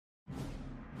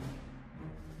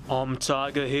I'm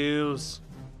Tiger Hills,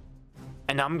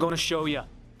 and I'm gonna show you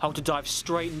how to dive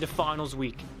straight into finals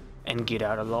week and get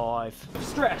out alive.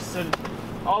 Stress, and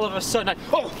all of a sudden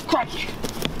oh, crikey!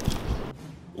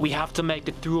 We have to make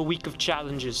it through a week of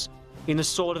challenges in the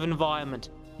sort of environment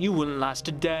you wouldn't last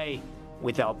a day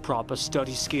without proper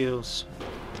study skills.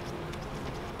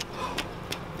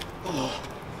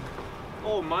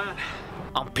 Oh man.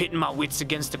 I'm pitting my wits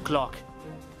against the clock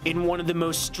in one of the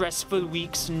most stressful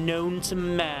weeks known to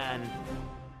man.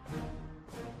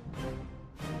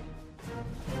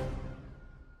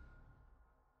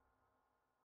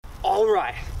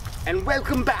 Alright, and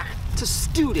welcome back to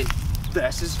Student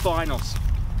versus Finals.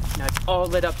 Now it's all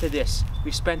led up to this.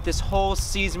 We've spent this whole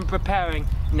season preparing.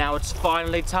 Now it's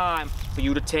finally time for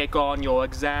you to take on your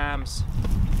exams.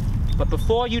 But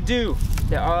before you do,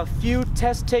 there are a few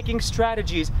test-taking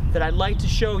strategies that I'd like to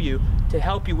show you to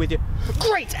help you with your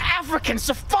great African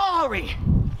safari!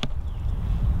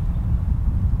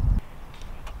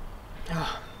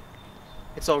 Oh,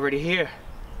 it's already here.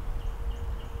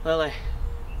 Well,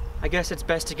 I guess it's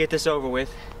best to get this over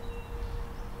with.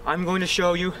 I'm going to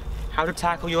show you how to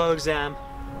tackle your exam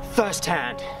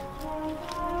firsthand.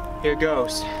 Here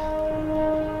goes.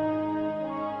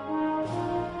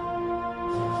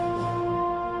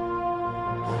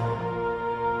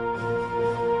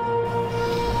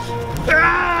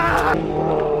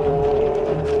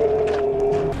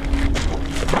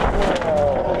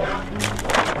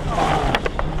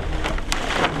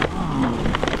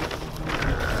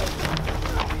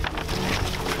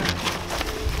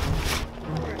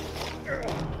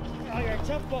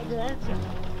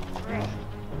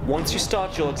 Once you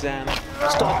start your exam,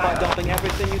 start by dumping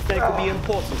everything you think will be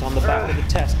important on the back of the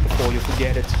test before you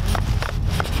forget it.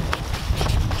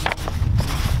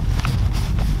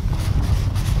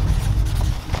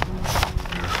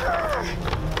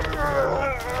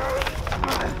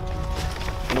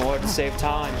 In order to save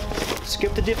time,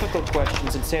 skip the difficult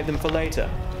questions and save them for later.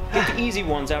 Get the easy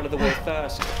ones out of the way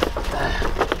first.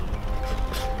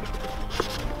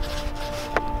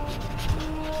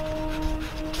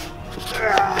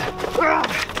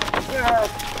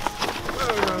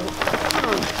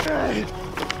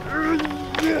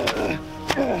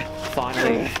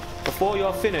 Finally, before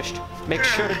you're finished, make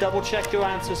sure to double-check your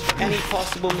answers for any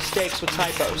possible mistakes or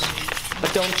typos.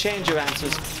 But don't change your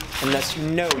answers unless you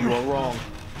know you are wrong.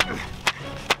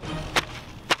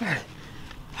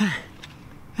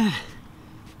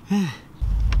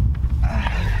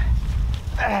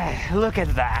 Look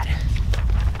at that.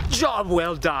 Job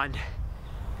well done.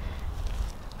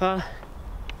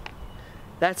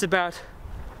 That's about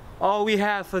all we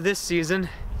have for this season.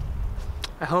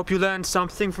 I hope you learned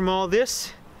something from all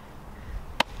this.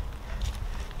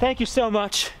 Thank you so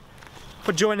much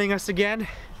for joining us again.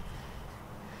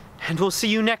 And we'll see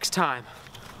you next time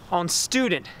on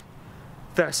Student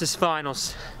versus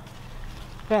Finals.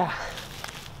 Yeah.